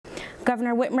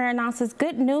Governor Whitmer announces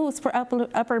good news for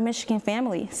Upper Michigan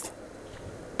families.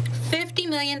 $50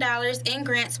 million in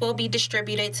grants will be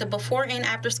distributed to before and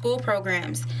after school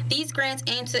programs. These grants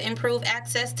aim to improve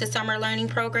access to summer learning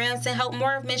programs and help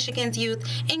more of Michigan's youth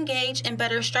engage in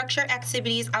better structured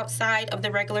activities outside of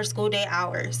the regular school day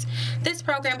hours. This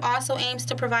program also aims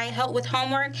to provide help with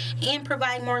homework and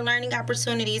provide more learning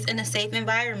opportunities in a safe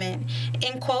environment.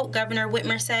 In quote, Governor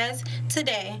Whitmer says,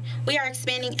 "Today, we are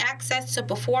expanding access to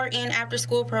before and after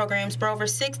school programs for over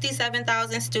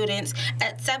 67,000 students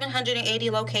at 780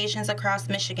 locations across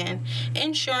Michigan,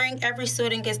 ensuring every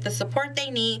student gets the support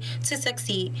they need to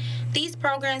succeed. These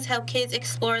programs help kids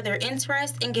explore their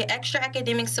interests and get extra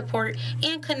academic support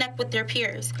and connect with their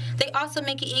peers. They also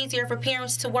make it easier for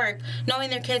parents to work,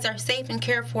 knowing their kids are safe and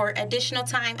cared for additional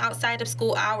time outside of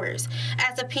school hours.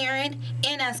 As a parent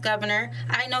and as governor,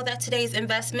 I know that today's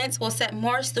investments will set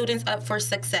more students up for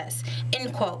success."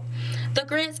 End quote. The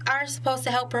grants are supposed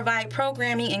to help provide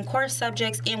programming in core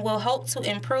subjects and will help to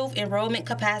improve enrollment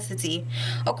capacity.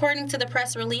 According to the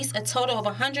press release, a total of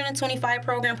 125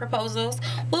 program proposals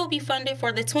will be funded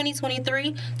for the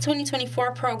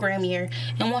 2023-2024 program year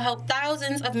and will help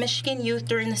thousands of Michigan youth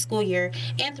during the school year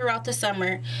and throughout the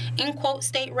summer. In quote,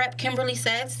 State Rep Kimberly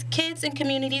says, "Kids in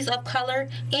communities of color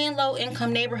and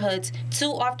low-income neighborhoods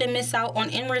too often miss out on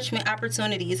enrichment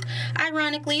opportunities.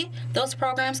 Ironically, those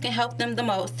programs can help them the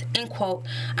most." End quote.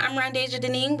 I'm Rhondaja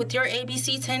Denine with your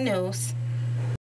ABC 10 News.